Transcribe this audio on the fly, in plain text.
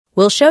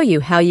we'll show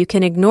you how you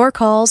can ignore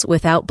calls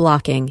without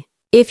blocking.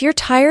 If you're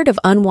tired of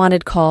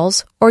unwanted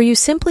calls or you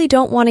simply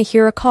don't want to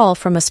hear a call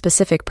from a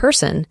specific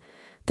person,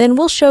 then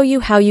we'll show you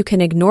how you can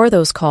ignore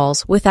those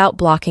calls without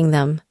blocking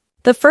them.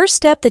 The first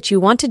step that you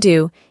want to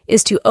do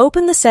is to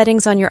open the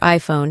settings on your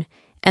iPhone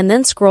and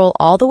then scroll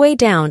all the way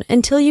down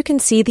until you can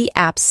see the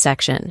Apps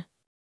section.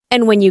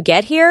 And when you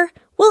get here,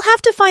 we'll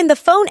have to find the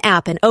phone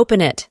app and open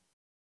it.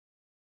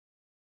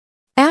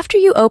 After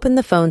you open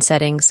the phone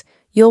settings,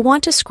 you'll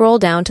want to scroll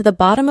down to the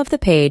bottom of the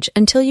page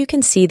until you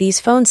can see these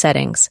phone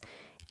settings.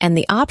 And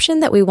the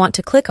option that we want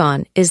to click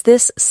on is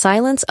this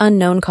Silence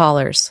Unknown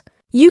Callers.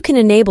 You can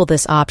enable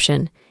this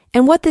option,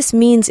 and what this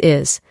means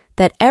is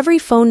that every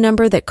phone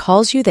number that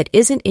calls you that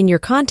isn't in your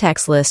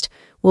contacts list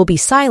will be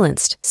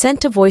silenced,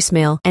 sent to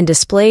voicemail, and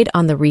displayed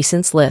on the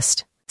recents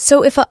list.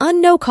 So if an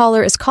unknown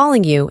caller is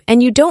calling you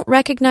and you don't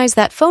recognize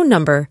that phone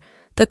number,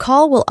 the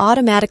call will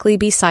automatically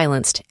be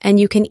silenced and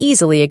you can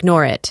easily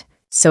ignore it.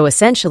 So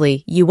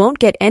essentially, you won't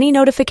get any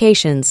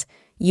notifications,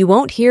 you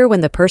won't hear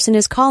when the person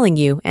is calling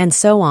you, and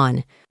so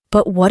on.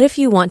 But what if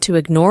you want to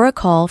ignore a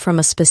call from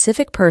a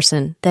specific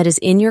person that is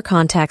in your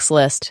contacts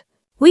list?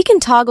 We can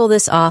toggle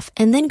this off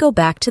and then go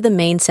back to the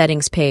main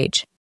settings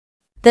page.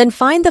 Then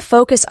find the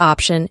focus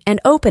option and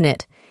open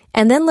it,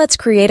 and then let's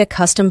create a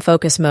custom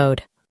focus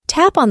mode.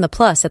 Tap on the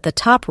plus at the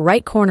top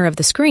right corner of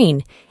the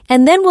screen,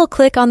 and then we'll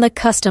click on the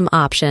custom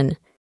option.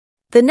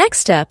 The next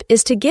step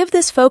is to give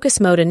this focus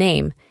mode a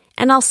name,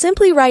 and I'll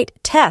simply write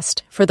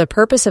test for the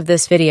purpose of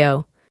this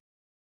video.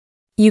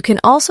 You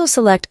can also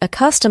select a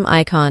custom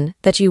icon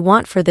that you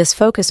want for this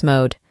focus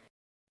mode.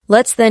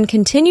 Let's then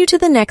continue to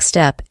the next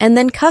step and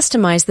then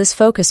customize this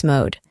focus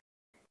mode.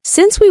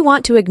 Since we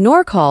want to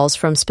ignore calls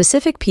from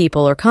specific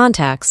people or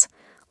contacts,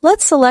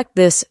 let's select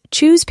this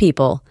Choose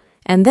People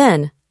and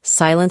then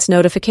Silence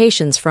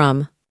Notifications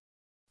From.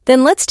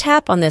 Then let's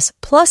tap on this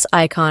plus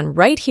icon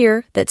right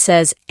here that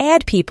says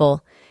Add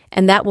People,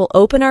 and that will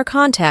open our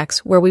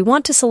contacts where we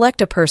want to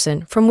select a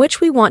person from which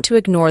we want to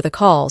ignore the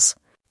calls.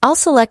 I'll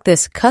select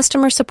this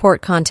Customer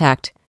Support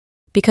Contact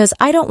because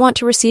I don't want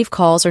to receive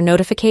calls or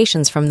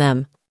notifications from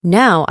them.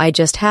 Now I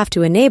just have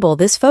to enable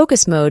this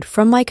focus mode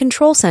from my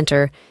control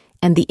center,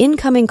 and the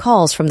incoming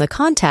calls from the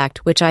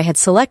contact which I had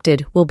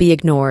selected will be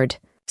ignored.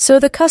 So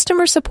the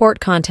Customer Support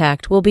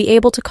Contact will be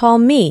able to call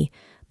me,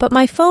 but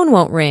my phone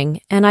won't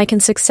ring, and I can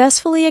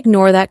successfully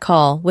ignore that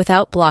call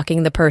without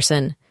blocking the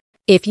person.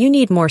 If you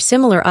need more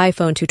similar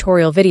iPhone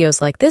tutorial videos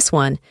like this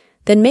one,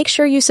 then make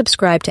sure you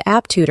subscribe to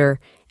App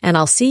Tutor, and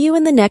I'll see you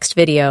in the next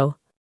video.